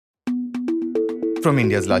From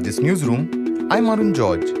India's largest newsroom, I'm Arun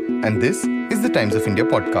George, and this is the Times of India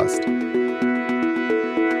podcast.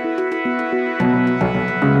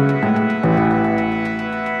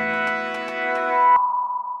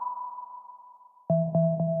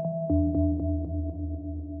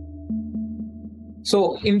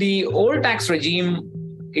 So in the old tax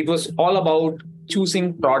regime, it was all about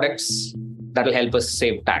choosing products that will help us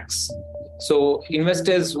save tax. So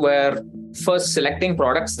investors were first selecting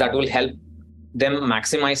products that will help them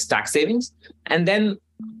maximize tax savings. And then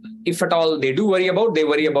if at all they worry about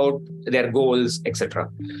their goals, etc.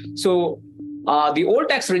 So the old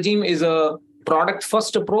tax regime is a product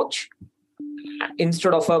first approach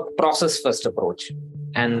instead of a process first approach.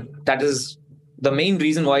 And that is the main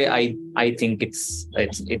reason why I think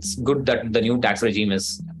it's good that the new tax regime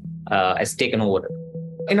has taken over.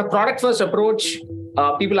 In a product first approach,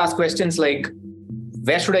 people ask questions like,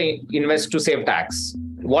 where should I invest to save tax?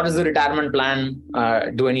 What is the retirement plan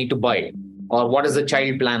do I need to buy? Or what is the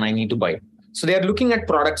child plan I need to buy? So they are looking at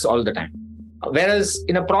products all the time. Whereas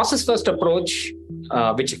in a process first approach,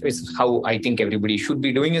 which is how I think everybody should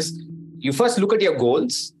be doing, is you first look at your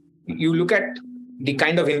goals. You look at the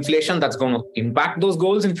kind of inflation that's going to impact those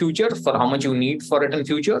goals in future, for how much you need for it in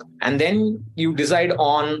future. And then you decide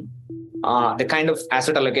on the kind of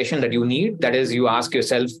asset allocation that you need. That is, you ask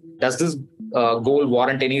yourself, does this goal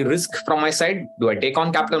warrant any risk from my side? Do I take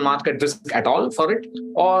on capital market risk at all for it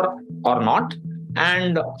or not?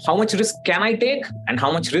 And how much risk can I take and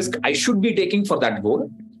how much risk I should be taking for that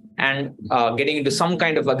goal? And getting into some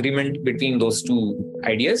kind of agreement between those two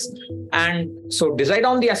ideas. And so decide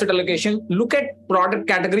on the asset allocation, look at product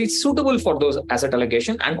categories suitable for those asset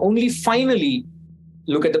allocation, and only finally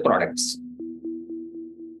look at the products.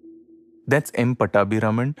 That's M.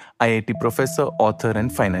 Pattabhiraman, IIT professor, author,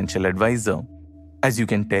 and financial advisor. As you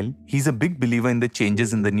can tell, he's a big believer in the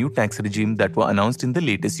changes in the new tax regime that were announced in the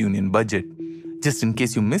latest union budget. Just in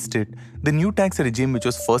case you missed it, the new tax regime, which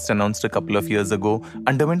was first announced a couple of years ago,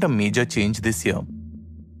 underwent a major change this year.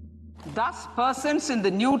 Thus, persons in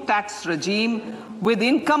the new tax regime with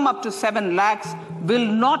income up to 7 lakhs will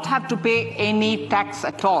not have to pay any tax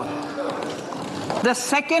at all. The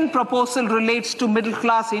second proposal relates to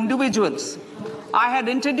middle-class individuals. I had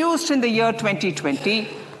introduced in the year 2020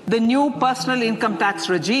 the new personal income tax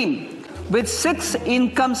regime with 6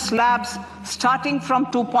 income slabs starting from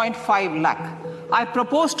 2.5 lakh. I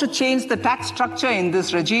propose to change the tax structure in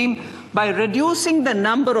this regime by reducing the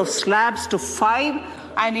number of slabs to 5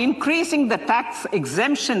 and increasing the tax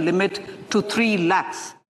exemption limit to 3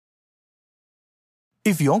 lakhs.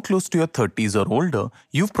 If you're close to your 30s or older,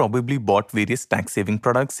 you've probably bought various tax-saving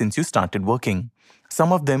products since you started working.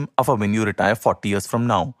 Some of them are for when you retire 40 years from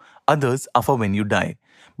now. Others are for when you die.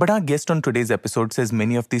 But our guest on today's episode says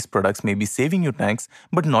many of these products may be saving you tax,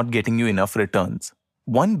 but not getting you enough returns.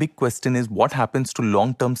 One big question is what happens to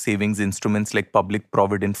long-term savings instruments like Public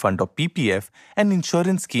Provident Fund or PPF and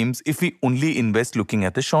insurance schemes if we only invest looking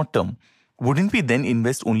at the short term? Wouldn't we then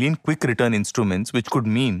invest only in quick return instruments, which could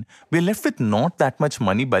mean we're left with not that much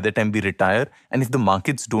money by the time we retire and if the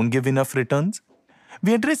markets don't give enough returns?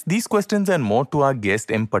 We address these questions and more to our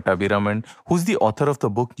guest M. Pattabhiraman, who's the author of the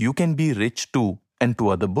book You Can Be Rich Too and 2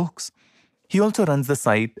 other books. He also runs the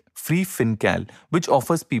site Free FinCal, which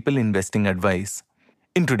offers people investing advice.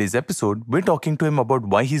 In today's episode, we're talking to him about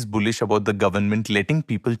why he's bullish about the government letting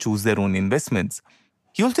people choose their own investments.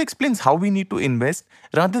 He also explains how we need to invest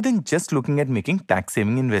rather than just looking at making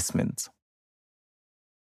tax-saving investments.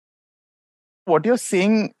 What you're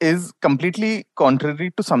saying is completely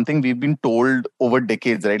contrary to something we've been told over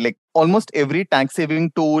decades, right? Like almost every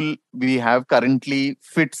tax-saving tool we have currently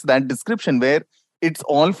fits that description, where it's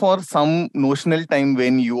all for some notional time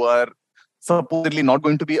when you are supposedly not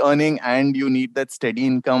going to be earning and you need that steady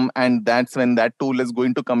income, and that's when that tool is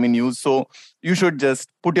going to come in use. So you should just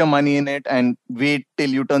put your money in it and wait till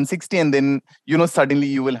you turn 60, and then suddenly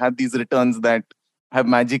you will have these returns that have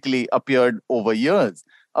magically appeared over years.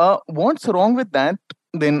 What's wrong with that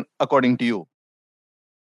then, according to you?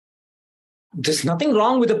 There's nothing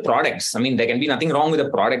wrong with the products. I mean, there can be nothing wrong with the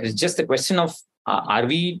product. It's just a question of are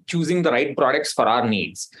we choosing the right products for our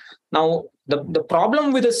needs? Now, the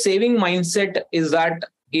problem with a saving mindset is that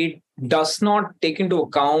it does not take into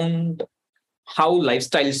account how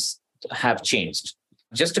lifestyles have changed.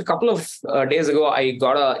 Just a couple of days ago, I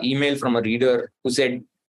got an email from a reader who said,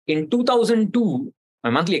 in 2002, my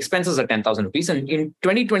monthly expenses are 10,000 rupees. And in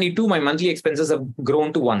 2022, my monthly expenses have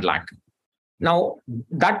grown to 1 lakh. Now,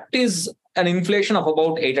 that is an inflation of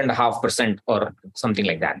about 8.5% or something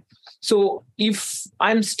like that. So if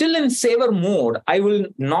I'm still in saver mode, I will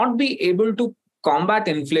not be able to combat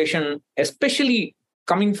inflation, especially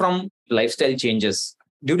coming from lifestyle changes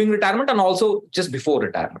during retirement and also just before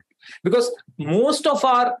retirement. Because most of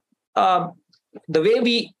our, the way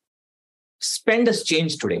we spend has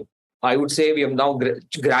changed today. I would say we have now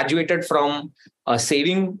graduated from a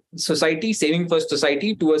saving society, saving first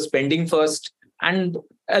society, to a spending first and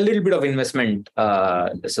a little bit of investment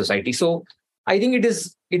society. So I think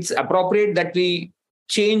it's appropriate that we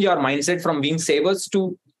change our mindset from being savers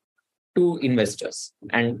to investors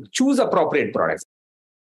and choose appropriate products.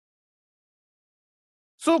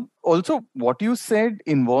 So also what you said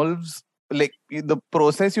involves, like, the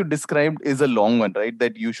process you described is a long one, right?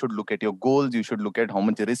 That you should look at your goals, you should look at how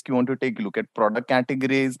much risk you want to take, look at product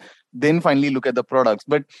categories, then finally look at the products.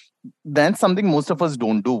 But that's something most of us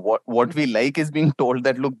don't do. What we like is being told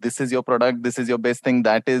that, look, this is your product, this is your best thing,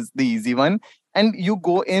 that is the easy one. And you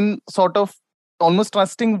go in sort of almost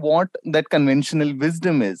trusting what that conventional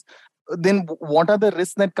wisdom is. Then what are the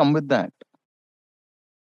risks that come with that?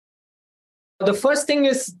 The first thing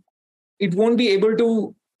is it won't be able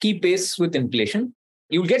to keep pace with inflation.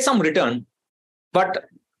 You'll get some return, but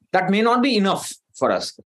that may not be enough for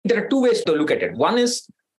us. There are two ways to look at it. One is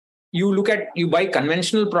you buy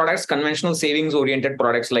conventional products, conventional savings oriented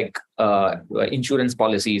products like insurance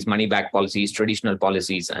policies, money back policies, traditional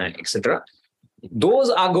policies, etc. Those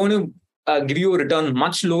are going to give you a return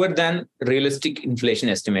much lower than realistic inflation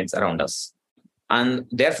estimates around us. And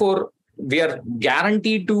therefore, we are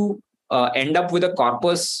guaranteed to end up with a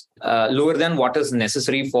corpus lower than what is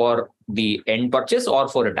necessary for the end purchase or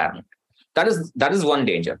for retirement. That is one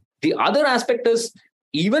danger. The other aspect is,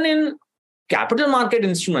 even in capital market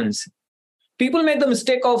instruments, people make the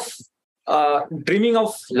mistake of dreaming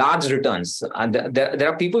of large returns. And there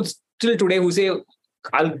are people still today who say,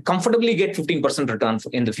 I'll comfortably get 15% return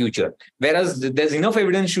in the future. Whereas there's enough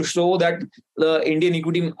evidence to show that the Indian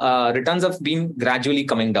equity returns have been gradually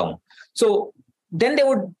coming down. So then they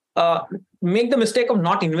would make the mistake of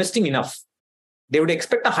not investing enough. They would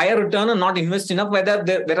expect a higher return and not invest enough,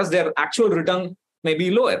 whereas their actual return may be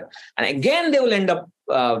lower. And again, they will end up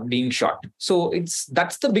being short. So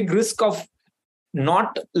that's the big risk of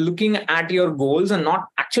not looking at your goals and not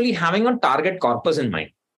actually having a target corpus in mind.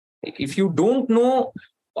 If you don't know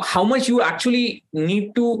how much you actually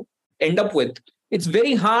need to end up with, it's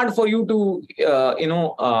very hard for you to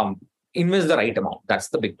invest the right amount. That's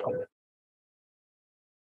the big problem.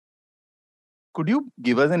 Could you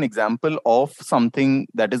give us an example of something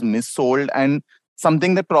that is missold and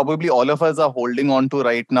something that probably all of us are holding on to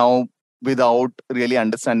right now without really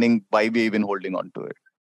understanding why we're even holding on to it?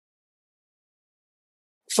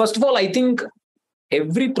 First of all, I think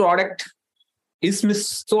every product is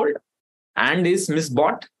missold and is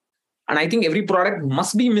misbought. And I think every product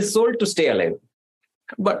must be missold to stay alive.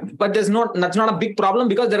 But that's not a big problem,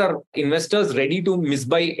 because there are investors ready to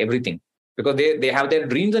misbuy everything, because they have their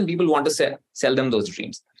dreams and people want to sell them those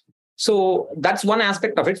dreams. So that's one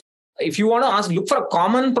aspect of it. If you want to look for a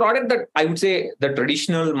common product, that I would say the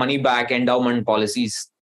traditional money back endowment policies,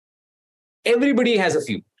 everybody has a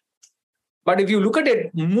few. But if you look at it,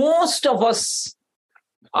 most of us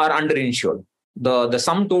are underinsured. The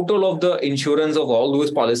sum total of the insurance of all those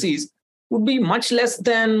policies would be much less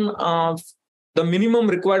than the minimum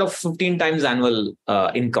required of 15 times annual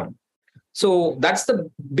income. So that's the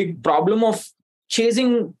big problem of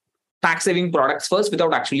chasing tax-saving products first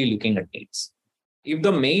without actually looking at needs. If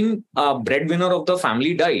the main breadwinner of the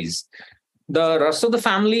family dies, the rest of the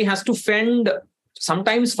family has to fend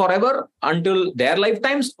sometimes forever until their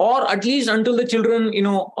lifetimes, or at least until the children,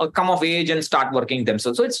 come of age and start working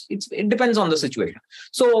themselves. So it depends on the situation.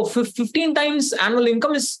 So 15 times annual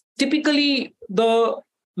income is typically the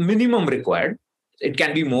minimum required. It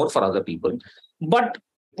can be more for other people. But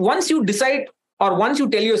once you decide, or once you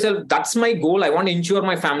tell yourself, that's my goal, I want to insure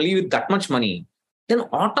my family with that much money, then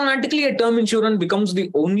automatically a term insurance becomes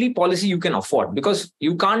the only policy you can afford, because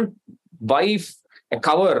you can't buy a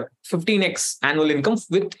cover 15x annual income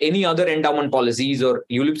with any other endowment policies or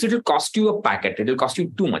ULIPs. It will cost you a packet. It will cost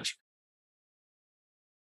you too much.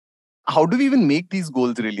 How do we even make these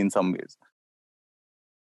goals really in some ways?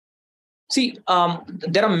 See,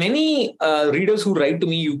 there are many readers who write to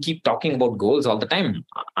me, you keep talking about goals all the time.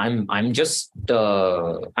 I'm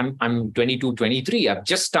 22, 23. I've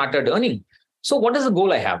just started earning. So what is the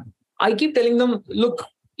goal I have? I keep telling them, look,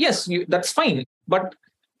 yes, that's fine. But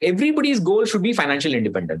everybody's goal should be financial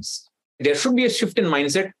independence. There should be a shift in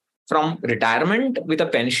mindset from retirement with a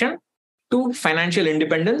pension to financial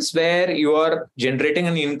independence, where you are generating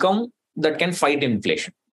an income that can fight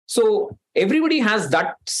inflation. So everybody has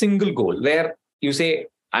that single goal where you say,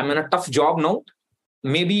 I'm in a tough job now.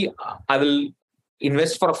 Maybe I will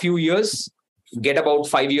invest for a few years, get about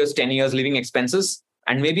 5 years, 10 years living expenses,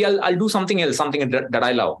 and maybe I'll do something else, something that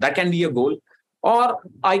I love. That can be a goal. Or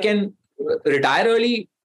I can retire early,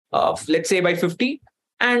 let's say by 50,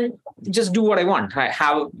 and just do what I want. I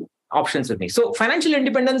have options with me. So financial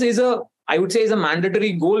independence I would say is a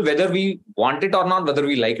mandatory goal, whether we want it or not, whether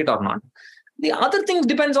we like it or not. The other things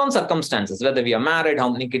depends on circumstances, whether we are married, how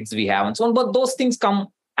many kids we have, and so on. But those things come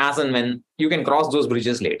as and when. You can cross those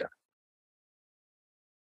bridges later.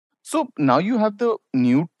 So now you have the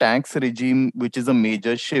new tax regime, which is a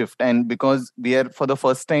major shift. And because we are for the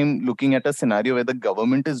first time looking at a scenario where the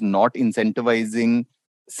government is not incentivizing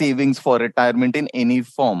savings for retirement in any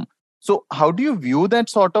form. So how do you view that,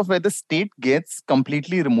 sort of where the state gets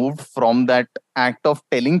completely removed from that act of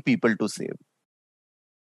telling people to save?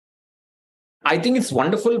 I think it's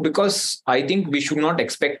wonderful, because I think we should not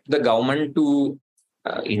expect the government to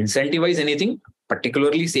incentivize anything,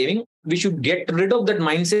 particularly saving. We should get rid of that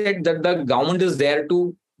mindset that the government is there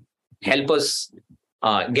to help us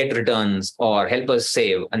get returns or help us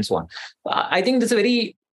save and so on. I think that's a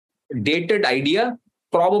very dated idea.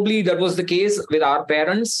 Probably that was the case with our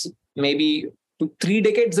parents maybe 3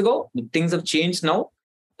 decades ago. Things have changed now.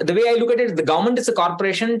 The way I look at it, the government is a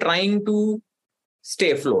corporation trying to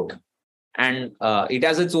stay afloat. And it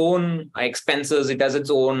has its own expenses, it has its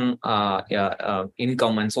own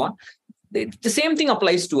income and so on. The same thing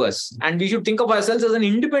applies to us. And we should think of ourselves as an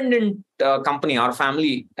independent company, our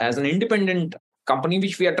family as an independent company,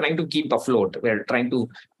 which we are trying to keep afloat. We're trying to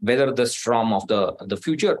weather the storm of the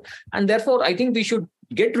future. And therefore, I think we should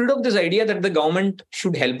get rid of this idea that the government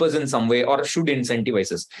should help us in some way or should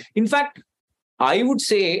incentivize us. In fact, I would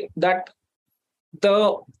say that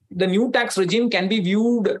the new tax regime can be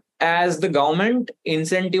viewed as the government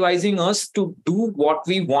incentivizing us to do what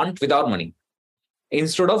we want with our money,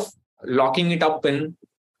 instead of locking it up in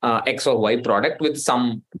X or Y product with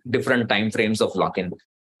some different time frames of lock-in.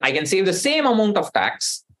 I can save the same amount of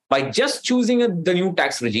tax by just choosing the new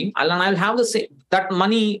tax regime, and I'll have that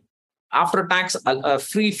money after tax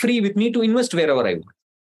free with me to invest wherever I want.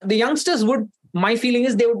 The youngsters my feeling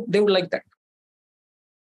is they would like that.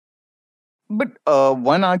 But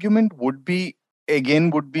one argument would be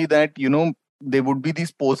that, there would be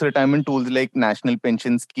these post-retirement tools like National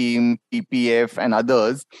Pension Scheme, PPF, and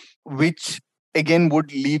others, which again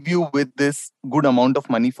would leave you with this good amount of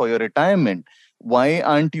money for your retirement. Why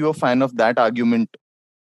aren't you a fan of that argument?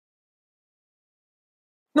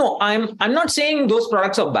 No, I'm not saying those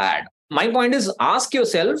products are bad. My point is, ask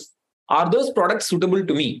yourself, are those products suitable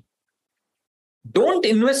to me? Don't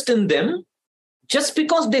invest in them just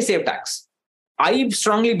because they save tax. I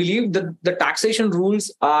strongly believe that the taxation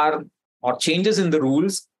rules or changes in the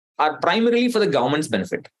rules are primarily for the government's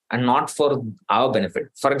benefit and not for our benefit.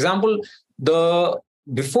 For example,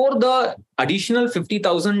 before the additional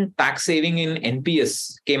 50,000 tax saving in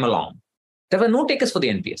NPS came along, there were no takers for the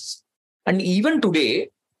NPS. And even today,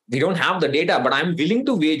 we don't have the data, but I'm willing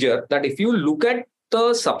to wager that if you look at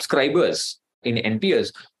the subscribers in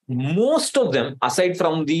NPS, most of them, aside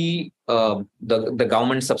from the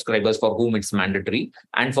government subscribers for whom it's mandatory,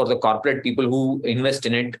 and for the corporate people who invest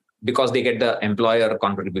in it because they get the employer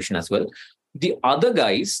contribution as well, the other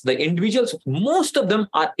guys, the individuals, most of them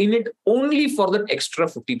are in it only for that extra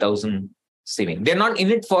 50,000 saving. They're not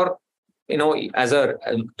in it for, as a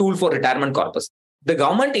tool for retirement corpus. The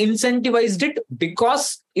government incentivized it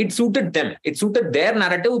because it suited them. It suited their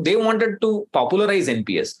narrative. They wanted to popularize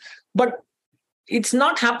NPS. But it's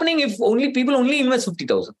not happening if people only invest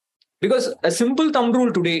 50,000. Because a simple thumb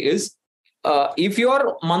rule today is, if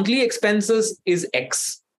your monthly expenses is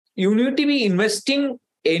X, you need to be investing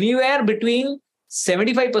anywhere between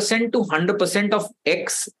 75% to 100% of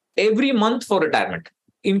X every month for retirement,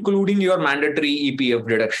 including your mandatory EPF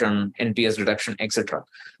deduction, NPS deduction, etc.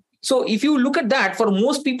 So if you look at that, for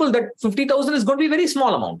most people, that 50,000 is going to be a very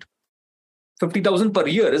small amount. 50,000 per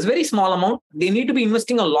year is a very small amount. They need to be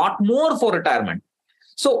investing a lot more for retirement.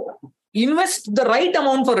 So invest the right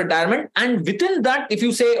amount for retirement. And within that, if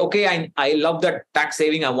you say, okay, I love that tax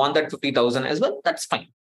saving, I want that 50,000 as well, that's fine.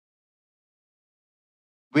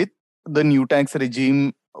 With the new tax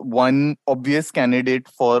regime, one obvious candidate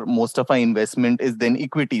for most of our investment is then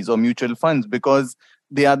equities or mutual funds, because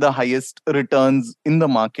they are the highest returns in the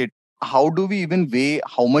market. How do we even weigh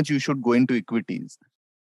how much you should go into equities?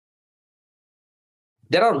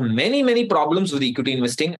 There are many, many problems with equity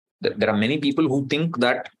investing. There are many people who think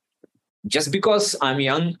that just because I'm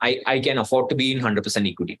young, I can afford to be in 100%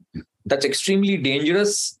 equity. That's extremely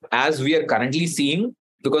dangerous, as we are currently seeing,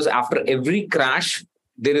 because after every crash,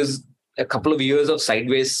 there is a couple of years of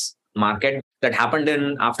sideways market that happened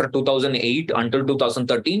after 2008 until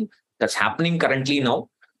 2013. That's happening currently now.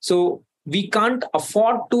 So we can't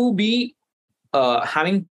afford to be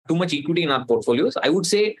having too much equity in our portfolios. I would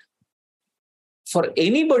say for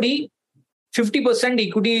anybody, 50%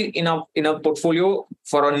 equity in a portfolio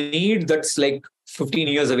for a need that's like 15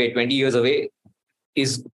 years away, 20 years away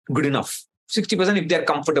is good enough. 60% if they're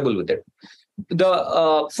comfortable with it.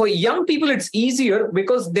 For young people, it's easier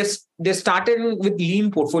because they started with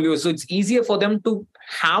lean portfolios. So it's easier for them to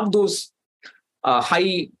have those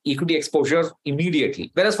high equity exposure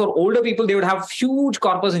immediately. Whereas for older people, they would have huge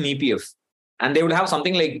corpus in EPF and they would have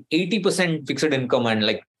something like 80% fixed income and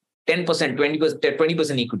like 10%,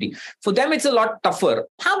 20% equity. For them, it's a lot tougher.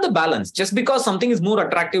 Have the balance. Just because something is more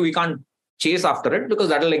attractive, we can't chase after it because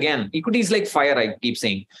that'll again, equity is like fire, I keep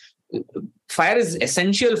saying. Fire is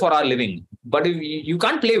essential for our living, but if you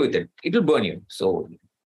can't play with it, it will burn you. So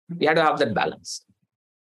you have to have that balance.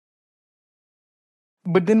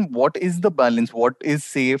 But then what is the balance? What is,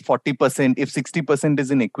 say, 40%? If 60%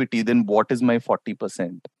 is in equity, then what is my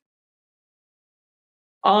 40%?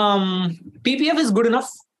 PPF is good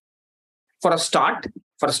enough for a start.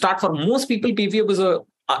 For most people, PPF is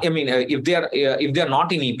if they are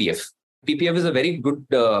not in EPF, PPF is a very good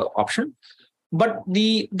option. But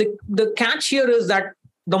the catch here is that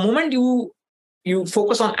the moment you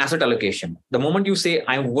focus on asset allocation, the moment you say,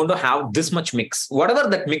 I'm going to have this much mix, whatever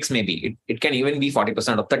that mix may be, it can even be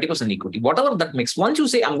 40% or 30% equity, whatever that mix, once you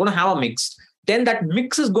say, I'm going to have a mix, then that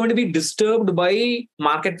mix is going to be disturbed by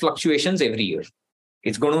market fluctuations every year.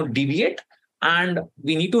 It's going to deviate and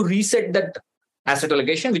we need to reset that asset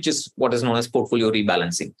allocation, which is what is known as portfolio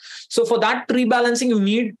rebalancing. So for that rebalancing, you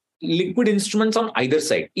need liquid instruments on either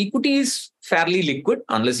side. Equity is fairly liquid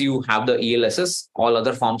unless you have the ELSS. All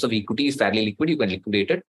other forms of equity is fairly liquid. You can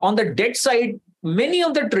liquidate it. On the debt side, many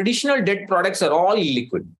of the traditional debt products are all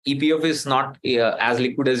illiquid. EPF is not as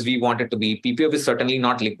liquid as we want it to be. PPF is certainly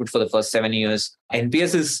not liquid for the first 7 years.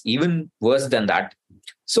 NPS is even worse than that.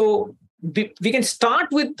 So we can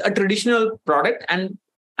start with a traditional product and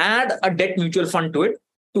add a debt mutual fund to it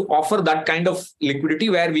to offer that kind of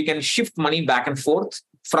liquidity where we can shift money back and forth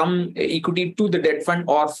from equity to the debt fund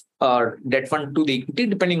or debt fund to the equity,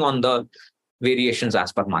 depending on the variations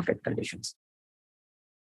as per market conditions.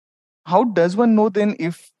 How does one know then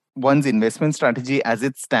if one's investment strategy as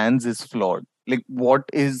it stands is flawed? Like, what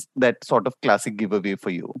is that sort of classic giveaway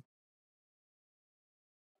for you?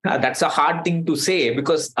 That's a hard thing to say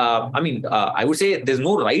because, I would say there's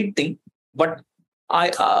no right thing, but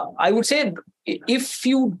I would say if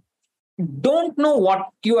you don't know what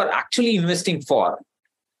you are actually investing for,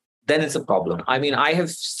 then it's a problem. I mean, I have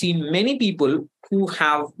seen many people who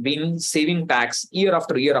have been saving tax year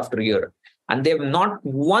after year after year, and they've not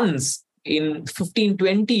once in 15,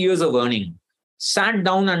 20 years of earning sat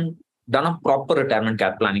down and done a proper retirement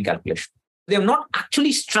planning calculation. They have not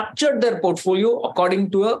actually structured their portfolio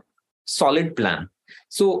according to a solid plan.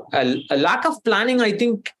 So a lack of planning, I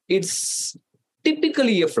think it's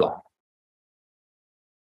typically a flaw.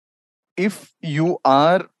 If you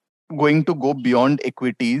are going to go beyond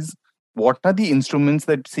equities, what are the instruments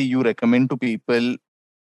that, say, you recommend to people?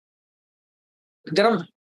 There are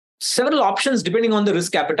several options depending on the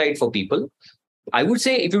risk appetite for people. I would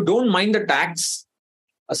say if you don't mind the tax,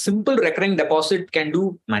 a simple recurring deposit can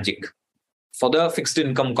do magic for the fixed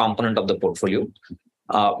income component of the portfolio.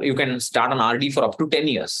 You can start an RD for up to 10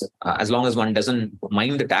 years, as long as one doesn't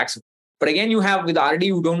mind the tax. But again, with RD,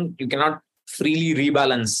 you cannot freely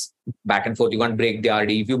rebalance back and forth. You can't break the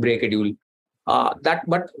RD. If you break it, you'll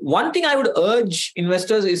But one thing I would urge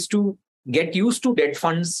investors is to get used to debt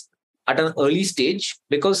funds at an early stage,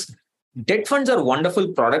 because debt funds are wonderful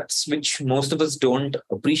products which most of us don't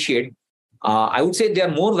appreciate. I would say they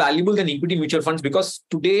are more valuable than equity mutual funds, because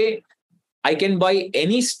today I can buy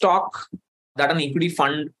any stock that an equity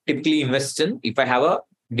fund typically invests in if I have a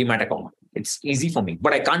demat account. It's easy for me,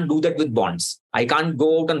 but I can't do that with bonds. I can't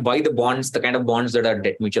go out and buy the bonds, the kind of bonds that a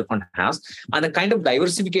debt mutual fund has. And the kind of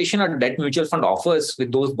diversification a debt mutual fund offers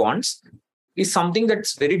with those bonds is something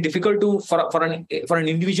that's very difficult for an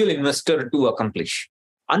individual investor to accomplish.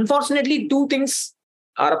 Unfortunately, two things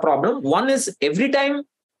are a problem. One is every time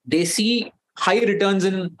they see high returns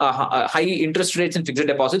in high interest rates in fixed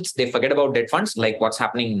deposits, they forget about debt funds, like what's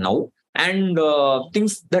happening now. And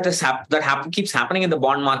things that keeps happening in the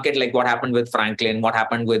bond market, like what happened with Franklin, what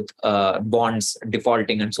happened with bonds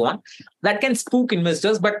defaulting and so on, that can spook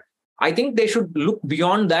investors. But I think they should look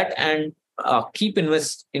beyond that and keep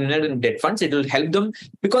investing in debt funds. It will help them,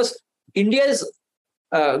 because India is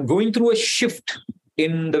going through a shift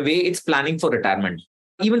in the way it's planning for retirement.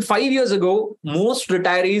 Even 5 years ago, most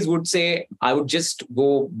retirees would say, I would just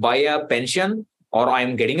go buy a pension, or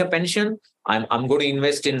I'm getting a pension, I'm going to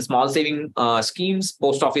invest in small saving schemes,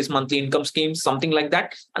 post office monthly income schemes, something like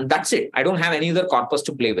that. And that's it. I don't have any other corpus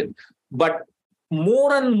to play with. But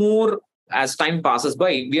more and more as time passes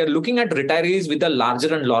by, we are looking at retirees with a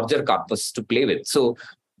larger and larger corpus to play with. So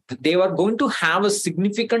they are going to have a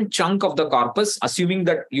significant chunk of the corpus, assuming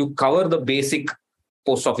that you cover the basic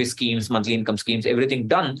post office schemes, monthly income schemes, everything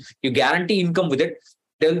done, you guarantee income with it.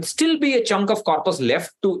 There'll still be a chunk of corpus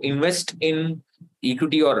left to invest in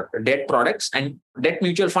equity or debt products, and debt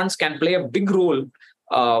mutual funds can play a big role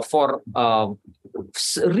for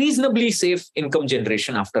reasonably safe income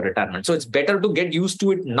generation after retirement. So it's better to get used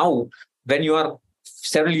to it now when you are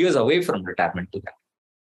several years away from retirement to that.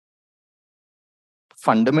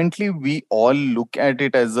 Fundamentally, we all look at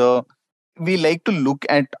it as we like to look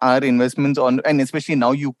at our investments on, and especially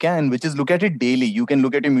now you can, which is look at it daily. You can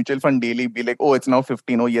look at your mutual fund daily, be like, oh, it's now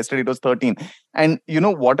 15, oh, yesterday it was 13. And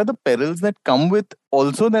what are the perils that come with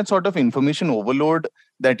also that sort of information overload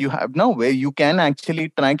that you have now, where you can actually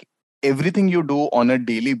track everything you do on a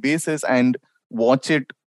daily basis and watch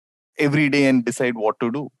it every day and decide what to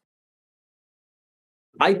do?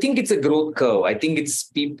 I think it's a growth curve. I think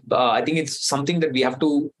it's something that we have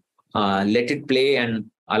to let it play and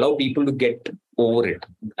allow people to get over it.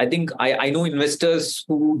 I think I know investors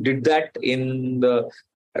who did that in the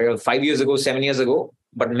 5 years ago, 7 years ago,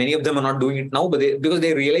 but many of them are not doing it now. But because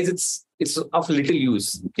they realize it's of little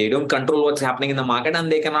use. They don't control what's happening in the market,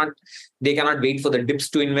 and they cannot wait for the dips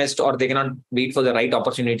to invest, or they cannot wait for the right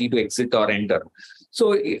opportunity to exit or enter.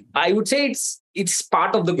 So I would say it's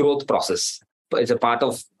part of the growth process. It's a part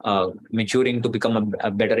of maturing to become a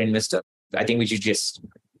better investor. I think we should just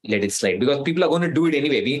let it slide, because people are going to do it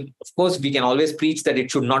anyway. Of course, we can always preach that it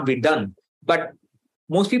should not be done, but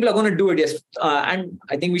most people are going to do it. Yes, and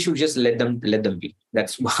I think we should just let them be.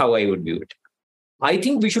 That's how I would view it. I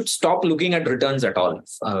think we should stop looking at returns at all,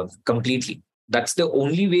 completely. That's the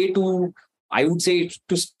only way to, I would say,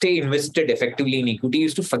 to stay invested effectively in equity,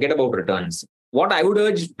 is to forget about returns. What I would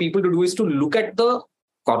urge people to do is to look at the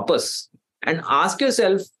corpus and ask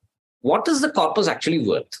yourself, what is the corpus actually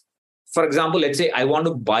worth? For example, let's say I want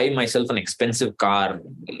to buy myself an expensive car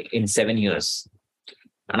in 7 years,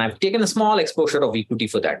 and I've taken a small exposure of equity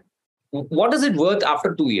for that. What is it worth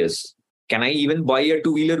after 2 years? Can I even buy a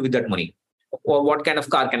two-wheeler with that money? Or what kind of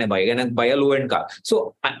car can I buy? Can I buy a low-end car?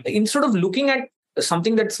 So instead of looking at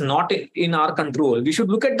something that's not in our control, we should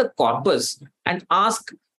look at the corpus and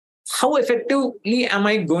ask, how effectively am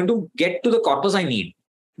I going to get to the corpus I need?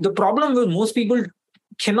 The problem with most people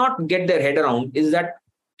cannot get their head around is that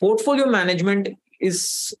portfolio management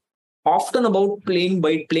is often about playing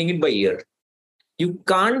it by ear. You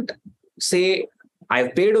can't say,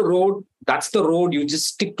 I've paid a road, that's the road, you just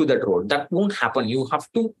stick to that road. That won't happen. You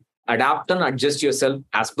have to adapt and adjust yourself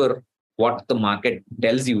as per what the market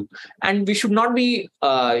tells you. And we should not be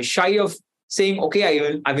shy of saying,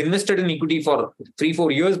 okay, I've invested in equity for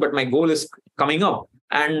 3-4 years, but my goal is coming up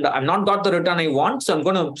and I've not got the return I want. So I'm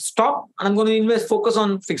going to stop and I'm going to focus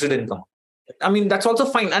on fixed income. I mean, that's also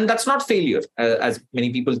fine. And that's not failure, as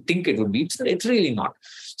many people think it would be. It's really not.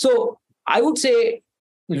 So I would say,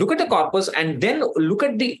 look at the corpus and then look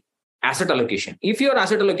at the asset allocation. If your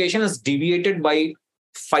asset allocation is deviated by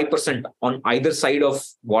 5% on either side of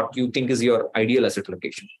what you think is your ideal asset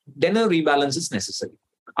allocation, then a rebalance is necessary.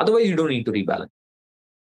 Otherwise, you don't need to rebalance.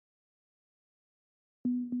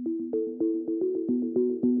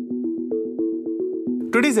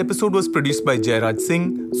 Today's episode was produced by Jairaj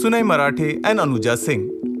Singh, Sunay Marathe, and Anuja Singh.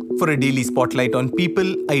 For a daily spotlight on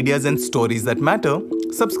people, ideas, and stories that matter,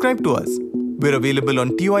 subscribe to us. We're available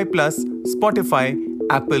on TOI Plus, Spotify,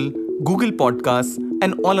 Apple, Google Podcasts,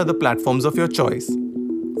 and all other platforms of your choice.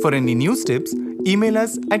 For any news tips, email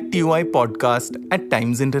us at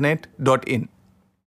toipodcast@timesinternet.in.